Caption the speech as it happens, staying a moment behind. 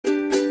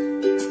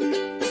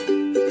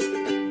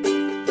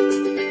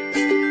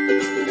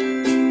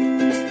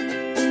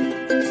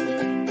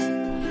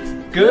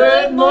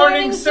Good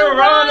morning,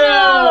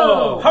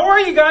 Serrano! How are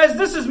you guys?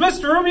 This is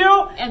Mr.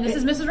 Rubio. And this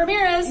is Mrs.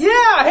 Ramirez.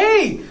 Yeah,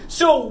 hey!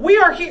 So we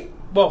are here.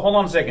 Well, hold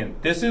on a second.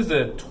 This is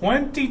the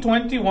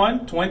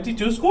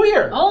 2021-22 school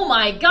year. Oh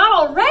my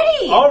God,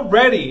 already?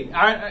 Already.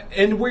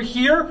 And we're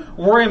here.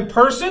 We're in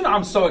person.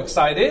 I'm so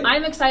excited.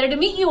 I'm excited to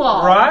meet you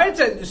all. Right?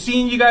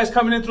 Seeing you guys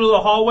coming in through the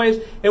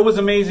hallways, it was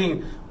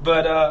amazing.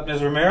 But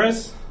Ms.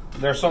 Ramirez,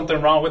 there's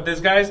something wrong with this,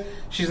 guys.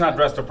 She's not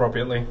dressed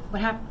appropriately.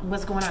 What happened?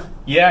 What's going on?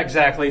 Yeah,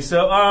 exactly.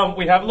 So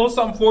we have a little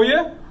something for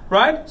you,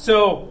 right?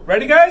 So,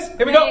 ready, guys?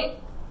 Here we go.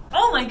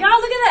 Oh my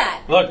God, look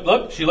at that.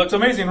 Look, she looks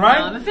amazing, right?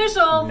 I'm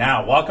official.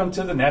 Now, welcome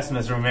to the nest,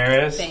 Ms.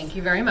 Ramirez. Thank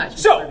you very much, Mr.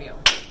 So, Rubio.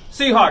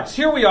 Seahawks,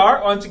 here we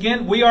are. Once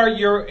again, we are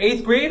your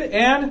 8th grade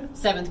and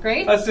 7th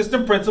grade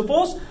assistant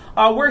principals.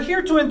 We're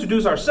here to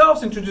introduce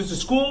ourselves, introduce the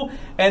school,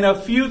 and a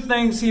few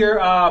things here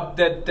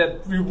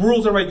that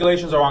rules and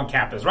regulations are on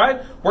campus,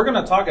 right? We're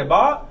going to talk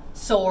about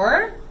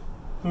soar.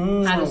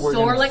 How to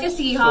soar like a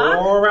Seahawk.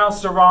 Soar around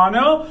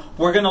Serrano.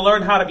 We're going to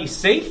learn how to be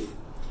safe.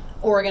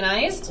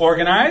 Organized.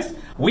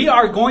 We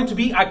are going to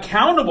be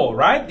accountable,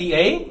 right? The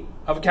A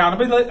of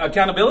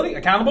accountability,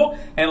 accountable.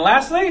 And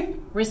lastly,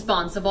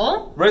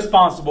 responsible.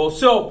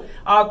 So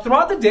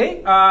throughout the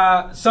day,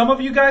 some of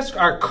you guys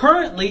are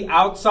currently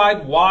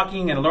outside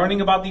walking and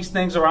learning about these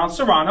things around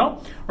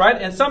Serrano, right?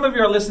 And some of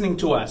you are listening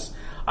to us.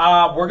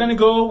 We're going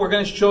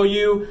to show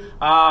you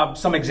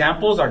some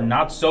examples, are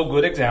not so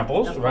good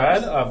examples,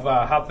 right, of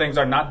how things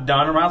are not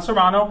done around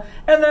Serrano.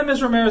 And then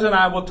Ms. Ramirez and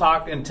I will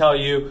talk and tell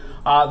you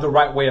the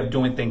right way of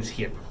doing things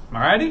here.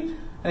 Alrighty?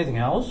 Anything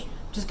else?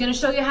 Just going to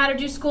show you how to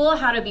do school,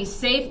 how to be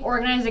safe,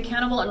 organized,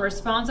 accountable, and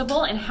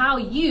responsible, and how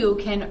you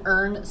can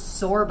earn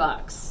soar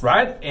bucks.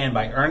 Right? And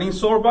by earning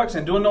soar bucks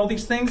and doing all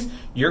these things,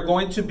 you're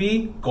going to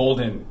be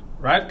golden,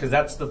 right? Because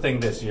that's the thing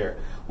this year.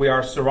 We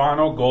are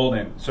Serrano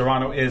golden.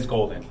 Serrano is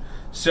golden.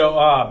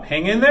 So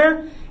hang in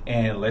there,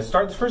 and let's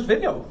start the first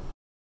video.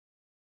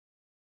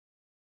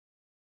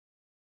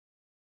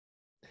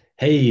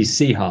 Hey,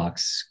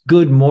 Seahawks.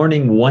 Good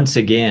morning once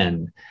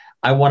again.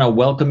 I want to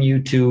welcome you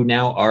to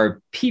now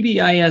our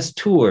PBIS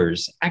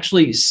tours.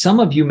 Actually, some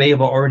of you may have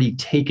already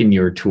taken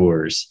your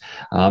tours,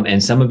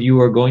 and some of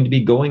you are going to be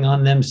going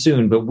on them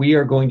soon, but we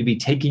are going to be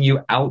taking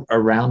you out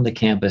around the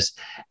campus,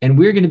 and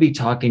we're going to be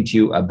talking to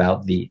you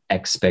about the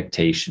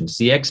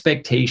expectations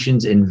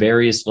in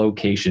various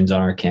locations on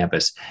our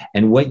campus,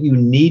 and what you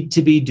need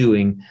to be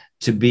doing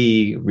to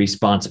be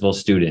responsible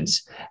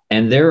students.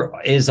 And there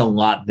is a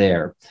lot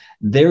there.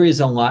 There is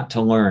a lot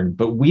to learn,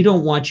 but we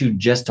don't want you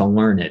just to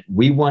learn it.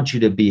 We want you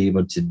to be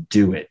able to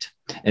do it.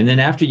 And then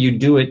after you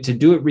do it, to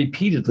do it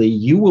repeatedly,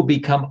 you will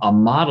become a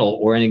model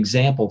or an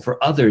example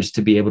for others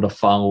to be able to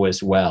follow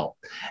as well.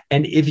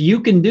 And if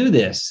you can do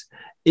this,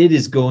 it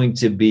is going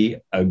to be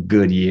a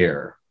good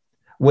year.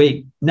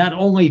 Wait, not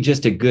only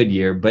just a good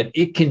year, but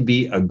it can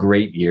be a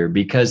great year,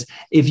 because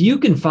if you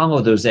can follow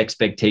those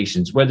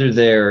expectations, whether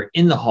they're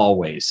in the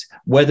hallways,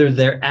 whether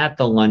they're at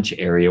the lunch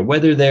area,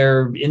 whether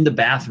they're in the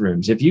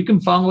bathrooms, if you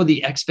can follow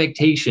the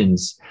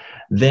expectations,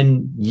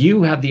 then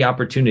you have the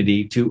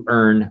opportunity to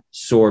earn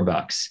soar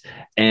bucks.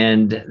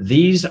 And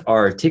these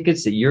are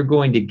tickets that you're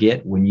going to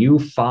get when you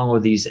follow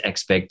these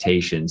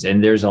expectations.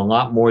 And there's a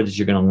lot more that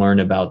you're going to learn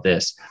about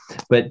this.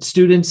 But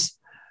students,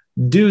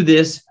 do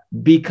this.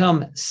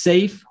 Become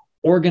safe,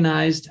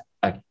 organized,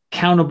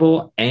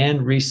 accountable,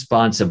 and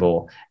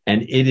responsible.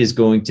 And it is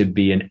going to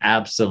be an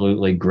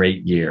absolutely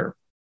great year.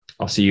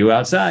 I'll see you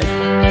outside.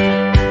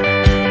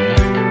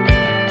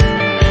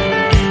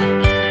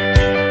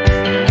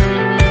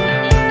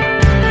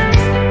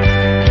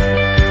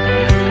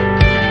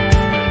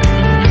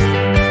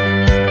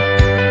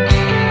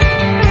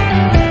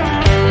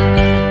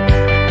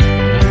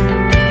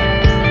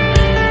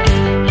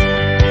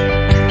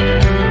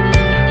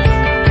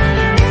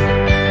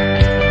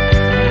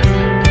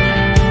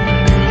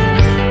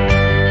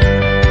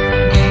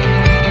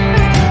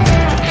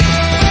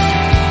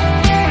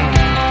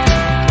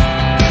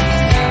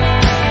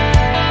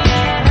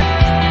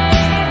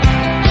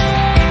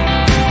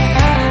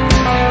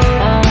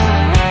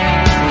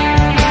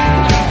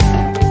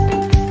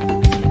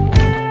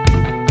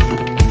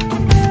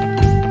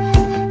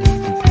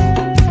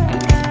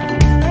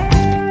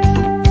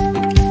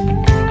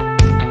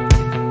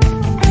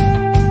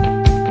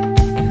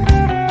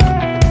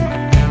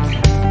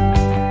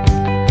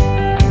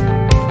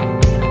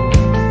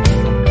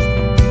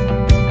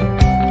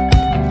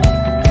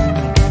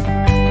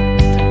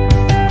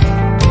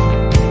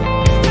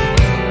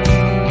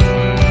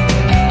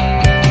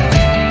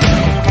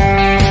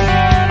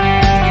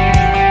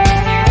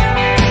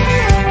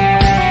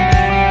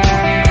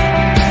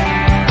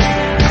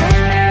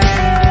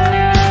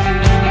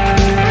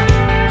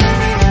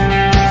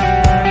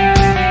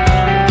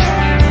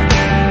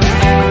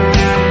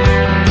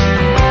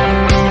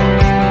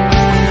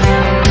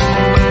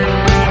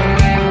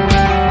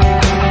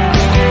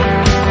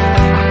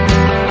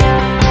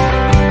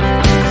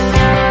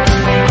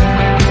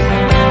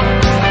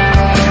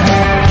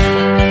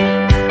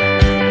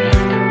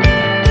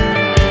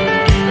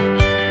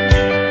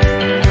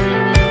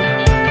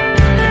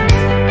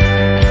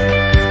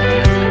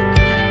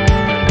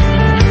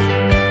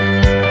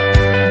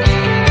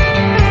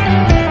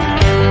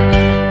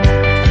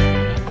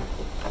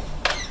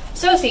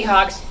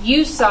 Seahawks,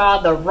 you saw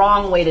the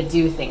wrong way to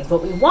do things.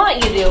 What we want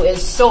you to do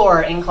is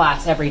soar in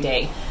class every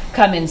day.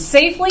 Come in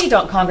safely,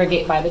 don't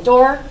congregate by the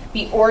door,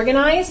 be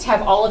organized,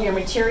 have all of your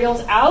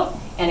materials out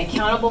and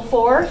accountable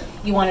for.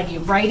 You want to be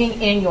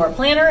writing in your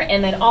planner,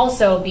 and then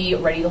also be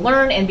ready to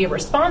learn and be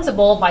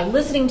responsible by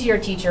listening to your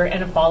teacher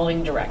and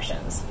following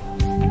directions.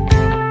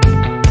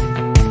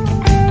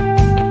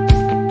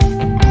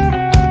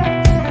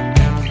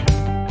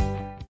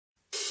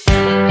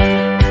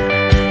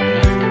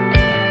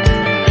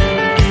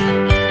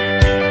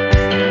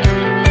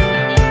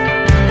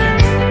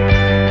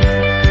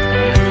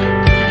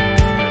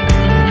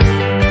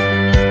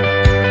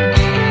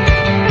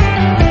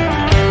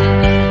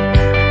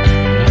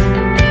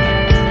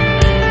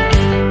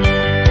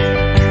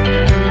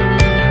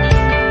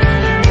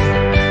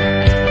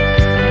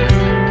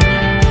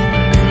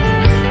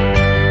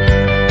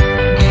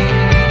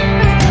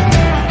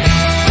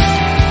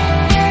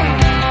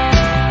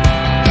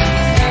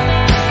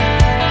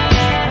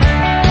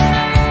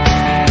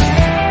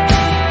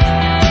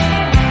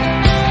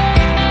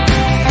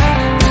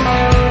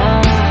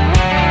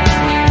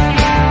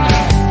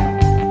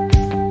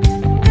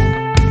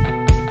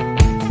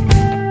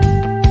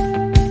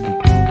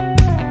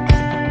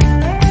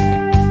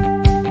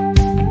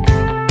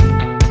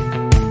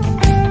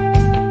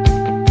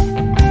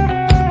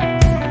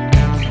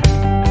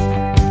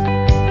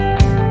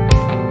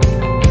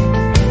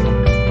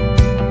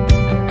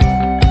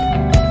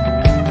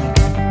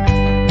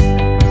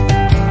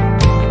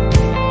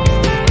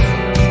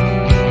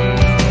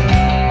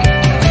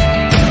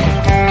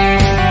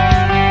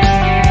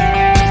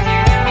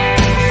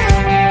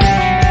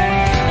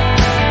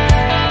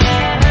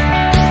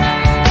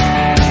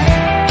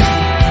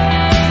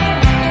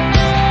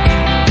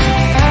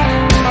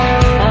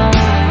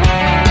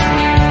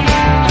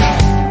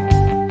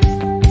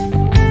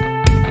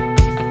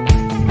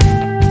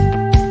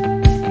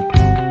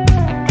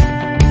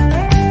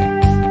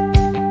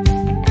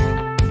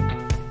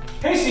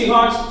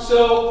 Seahawks,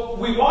 so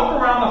we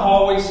walk around the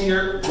hallways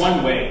here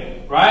one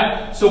way,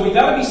 right? So we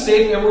gotta be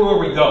safe everywhere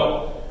we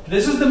go.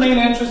 This is the main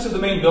entrance to the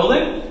main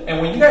building,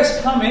 and when you guys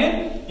come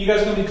in, you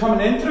guys are gonna be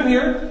coming in through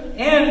here,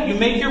 and you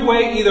make your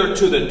way either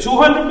to the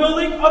 200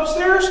 building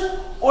upstairs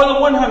or the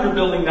 100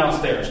 building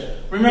downstairs.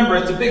 Remember,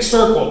 it's a big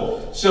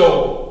circle.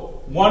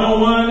 So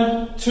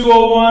 101,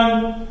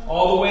 201,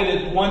 all the way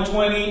to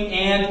 120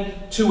 and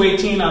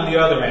 218 on the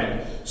other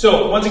end.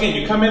 So once again,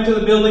 you come into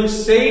the building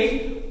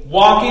safe,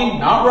 walking,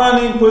 not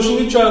running, pushing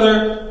each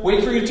other.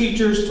 Wait for your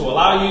teachers to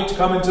allow you to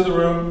come into the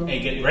room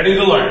and get ready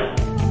to learn.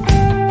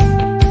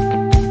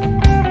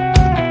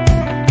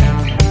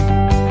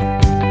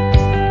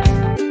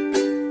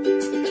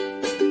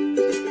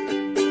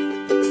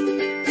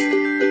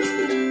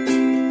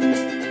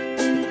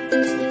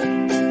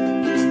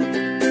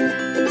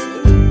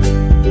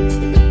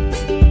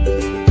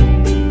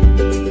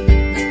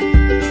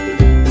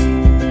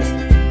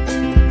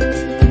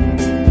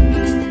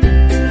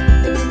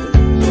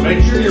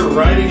 Make sure you're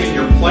writing in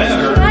your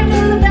planner. Can I go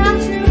to the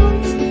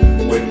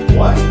bathroom? Wait,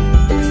 what? I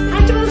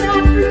have to go to the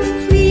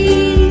bathroom,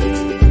 please.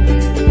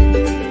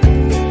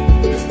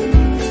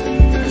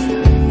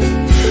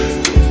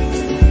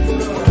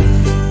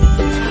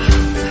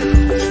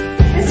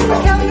 Mrs.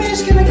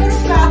 McElfish, can I go to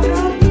the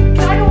bathroom? Can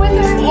I go with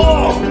her?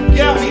 Oh,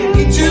 yeah,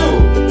 me too.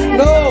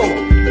 No,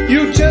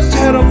 you just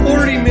had a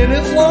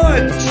 40-minute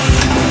lunch.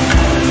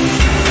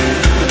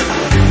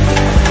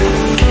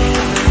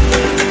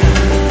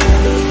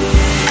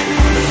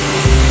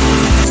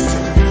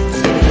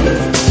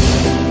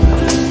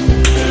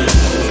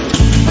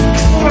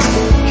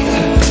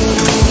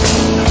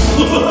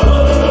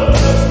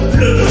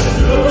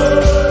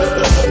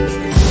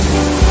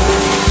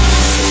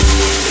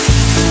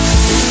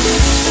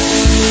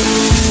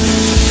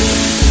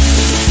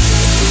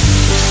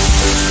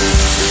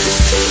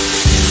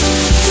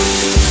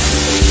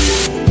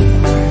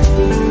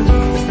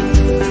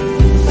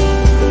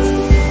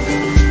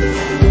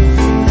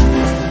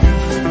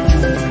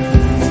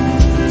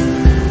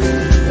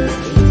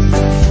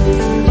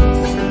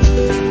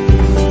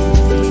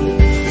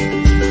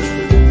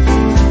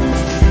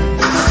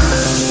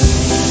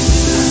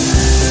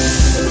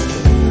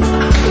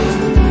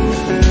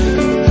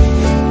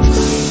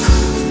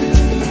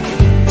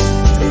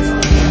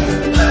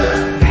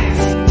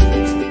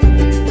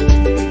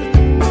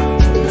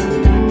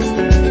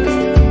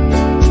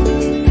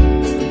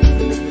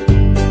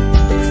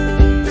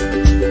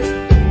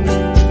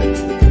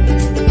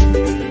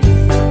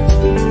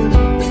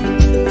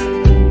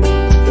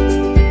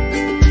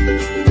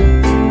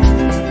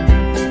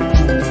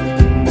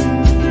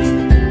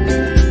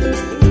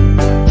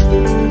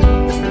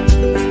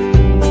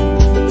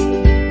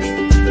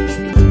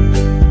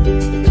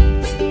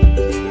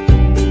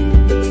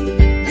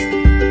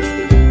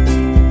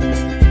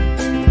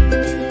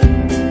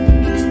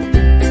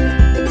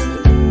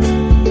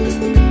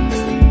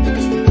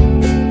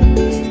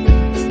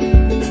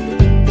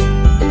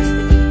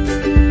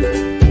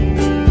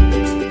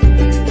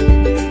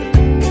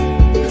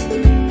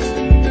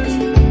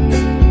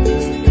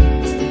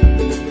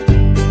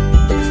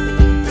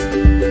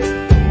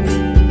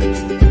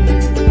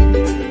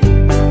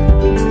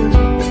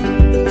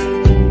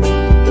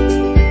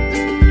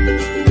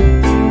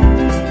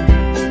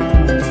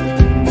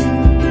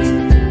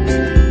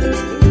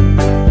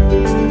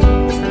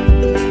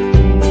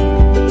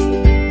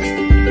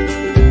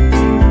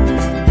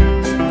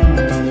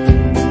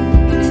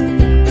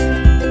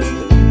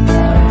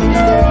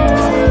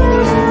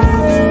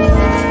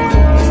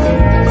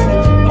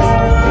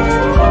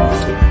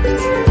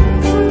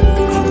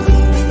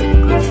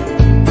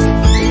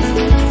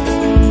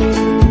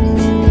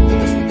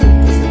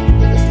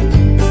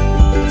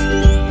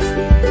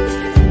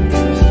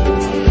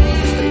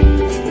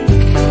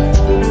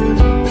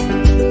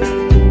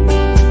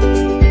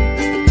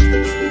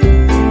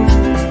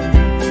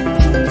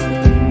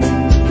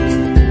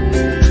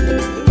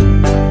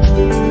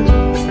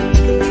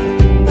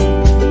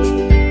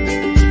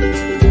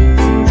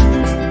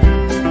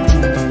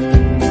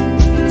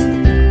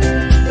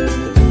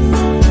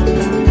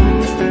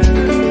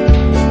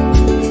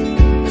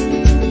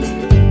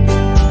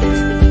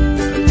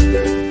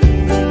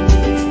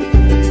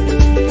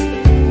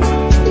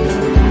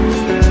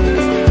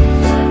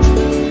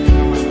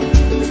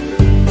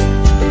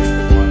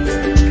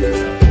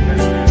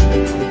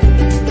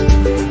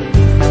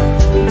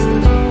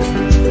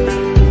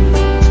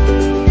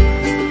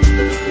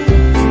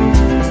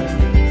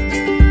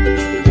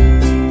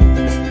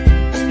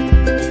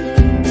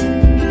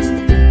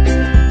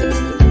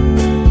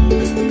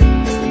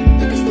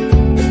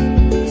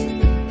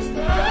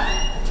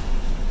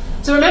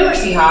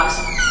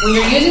 Seahawks, when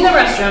you're using the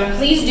restroom,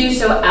 please do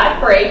so at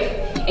break,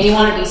 and you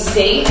want to be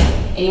safe,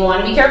 and you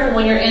want to be careful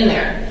when you're in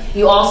there.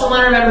 You also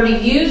want to remember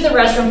to use the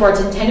restroom for its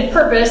intended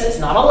purpose. It's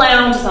not a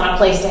lounge, it's not a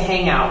place to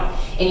hang out.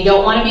 And you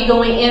don't want to be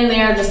going in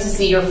there just to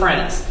see your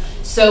friends.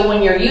 So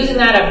when you're using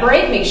that at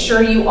break, make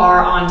sure you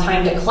are on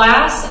time to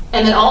class.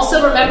 And then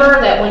also remember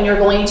that when you're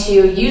going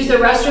to use the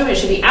restroom, it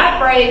should be at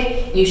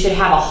break. You should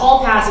have a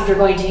hall pass if you're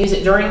going to use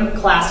it during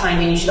class time,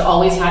 and you should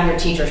always have your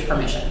teacher's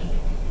permission.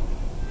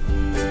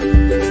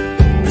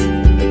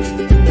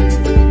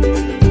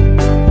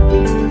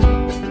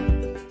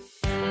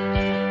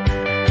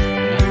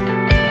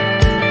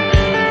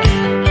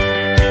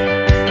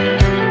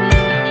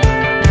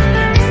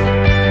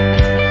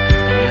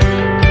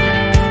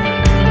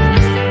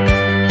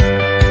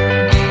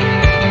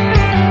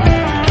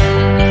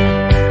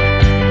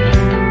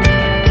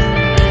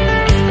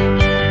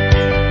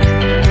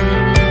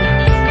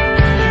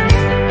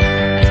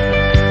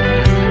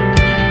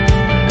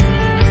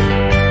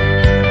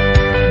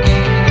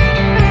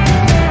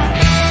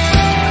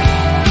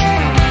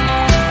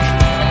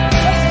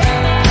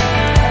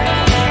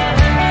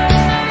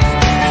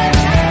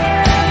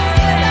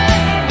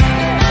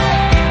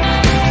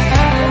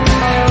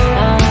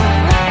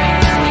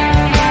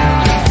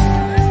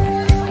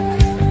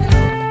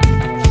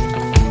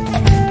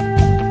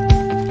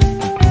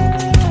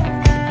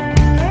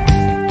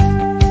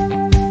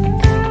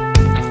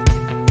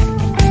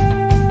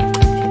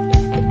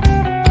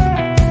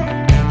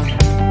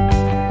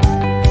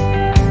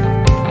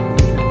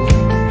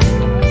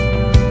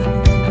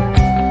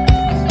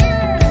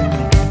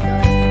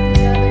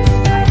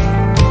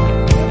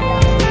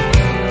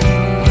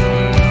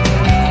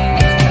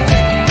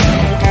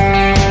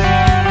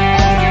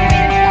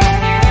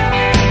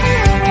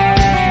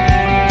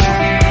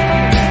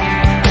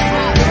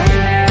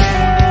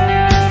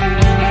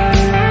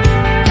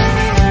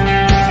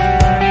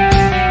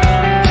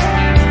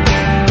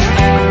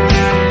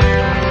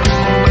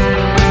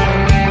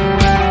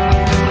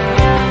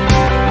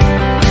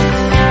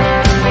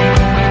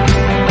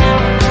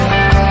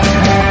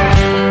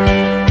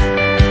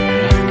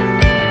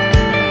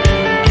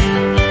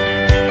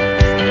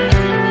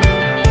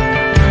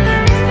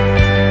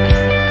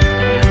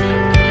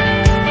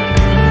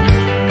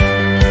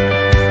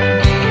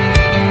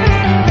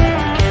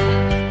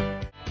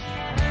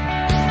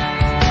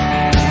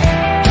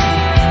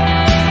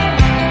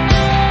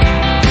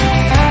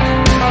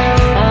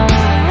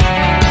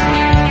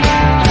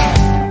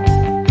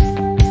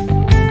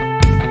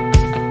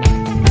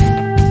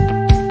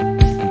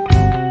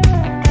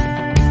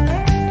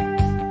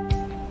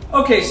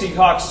 Okay,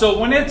 Seahawks, so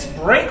when it's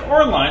break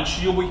or lunch,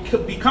 you'll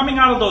be coming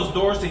out of those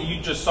doors that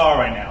you just saw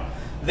right now.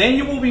 Then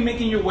you will be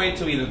making your way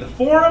to either the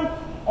forum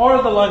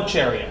or the lunch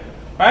area,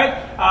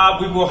 right?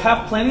 We will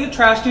have plenty of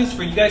trash cans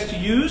for you guys to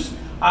use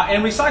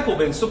and recycle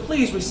bins. So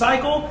please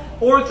recycle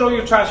or throw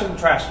your trash in the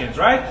trash cans,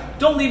 right?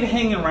 Don't leave it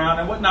hanging around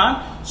and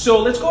whatnot. So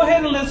let's go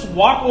ahead and let's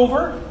walk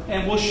over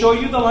and we'll show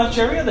you the lunch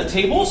area, the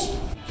tables.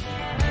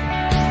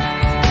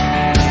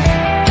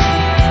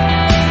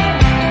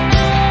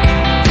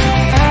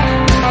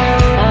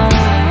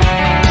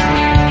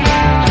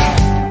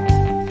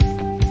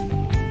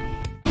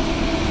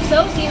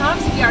 So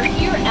Seahawks, we are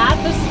here at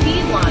the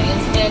speed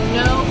lines, and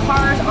no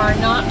cars are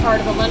not part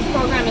of the lunch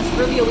program. It's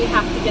Rubio, we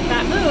have to get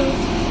that moved.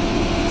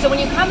 So when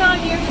you come out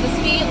here to the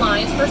speed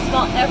lines, first of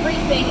all,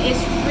 everything is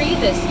free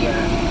this year.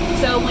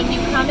 So when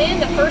you come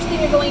in, the first thing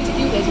you're going to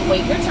do is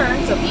wait your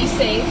turn, so be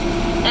safe,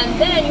 and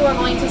then you are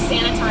going to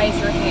sanitize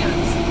your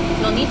hands.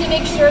 You'll need to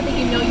make sure that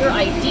you know your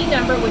ID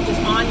number, which is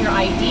on your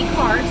ID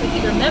card, so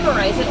either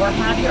memorize it or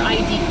have your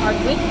ID card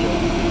with you.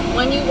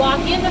 When you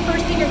walk in, the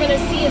first thing you're going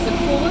to see is a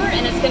cooler,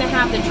 and it's going to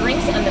have the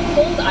drinks and the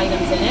cold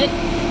items in it.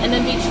 And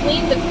then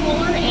between the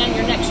cooler and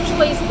your next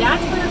choice, that's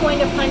where you're going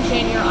to punch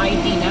in your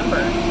ID number.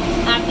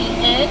 At the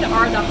end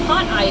are the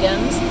hot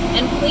items,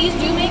 and please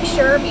do make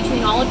sure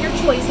between all of your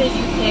choices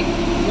you pick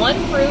one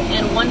fruit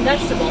and one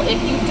vegetable. If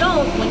you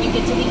don't, when you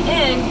get to the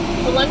end,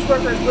 the lunch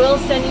workers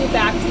will send you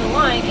back to the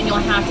line and you'll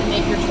have to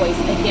make your choice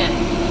again.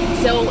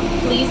 So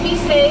please be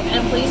safe,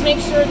 and please make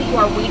sure that you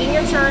are waiting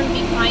your turn.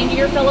 Be kind to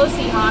your fellow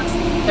Seahawks.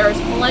 There is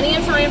plenty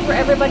of time for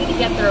everybody to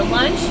get their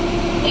lunch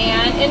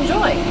and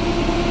enjoy.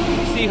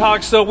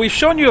 Seahawks, so we've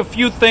shown you a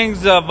few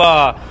things of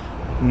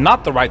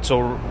not the right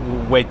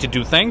way to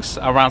do things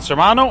around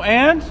Serrano,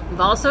 and we've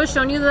also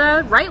shown you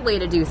the right way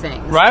to do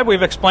things. Right,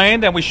 we've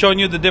explained and we've shown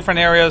you the different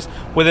areas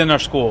within our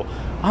school.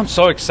 I'm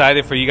so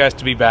excited for you guys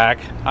to be back.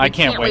 I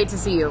can't wait to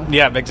see you.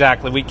 Yeah,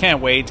 exactly. We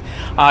can't wait.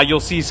 You'll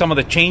see some of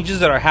the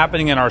changes that are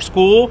happening in our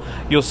school.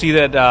 You'll see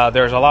that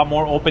there's a lot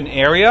more open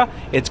area.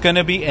 It's going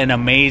to be an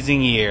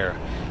amazing year.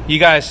 You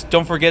guys,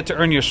 don't forget to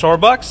earn your SOAR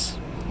bucks.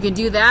 You can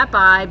do that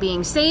by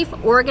being safe,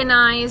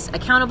 organized,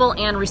 accountable,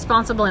 and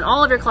responsible in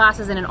all of your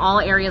classes and in all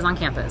areas on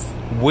campus.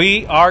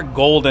 We are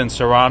golden,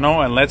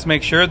 Serrano, and let's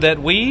make sure that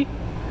we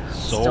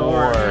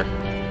soar.